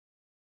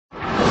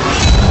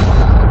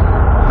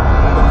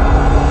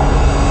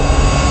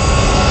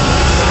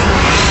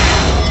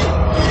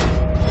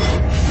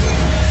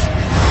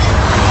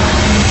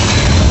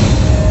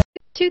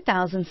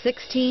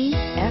2016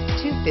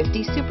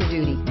 F-250 Super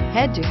Duty.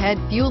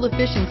 Head-to-head fuel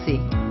efficiency,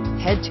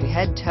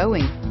 head-to-head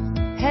towing,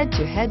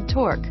 head-to-head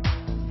torque.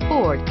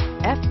 Ford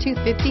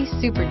F-250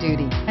 Super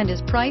Duty and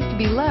is priced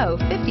below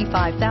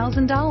 $55,000.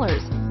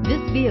 This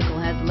vehicle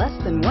has less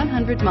than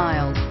 100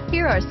 miles.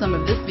 Here are some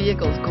of this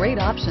vehicle's great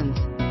options: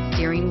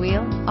 steering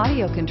wheel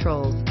audio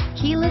controls,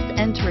 keyless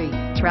entry,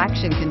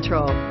 traction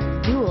control,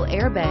 dual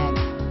airbags,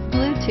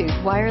 Bluetooth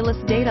wireless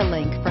data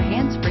link for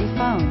hands-free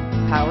phone,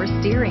 power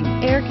steering,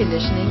 air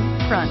conditioning,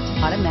 front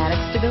automatic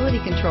stability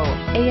control,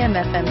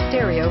 AM/FM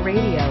stereo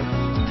radio,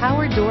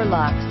 power door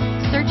locks.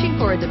 Searching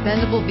for a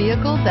dependable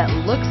vehicle that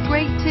looks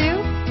great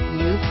too?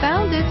 You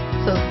found it,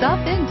 so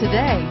stop in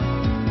today.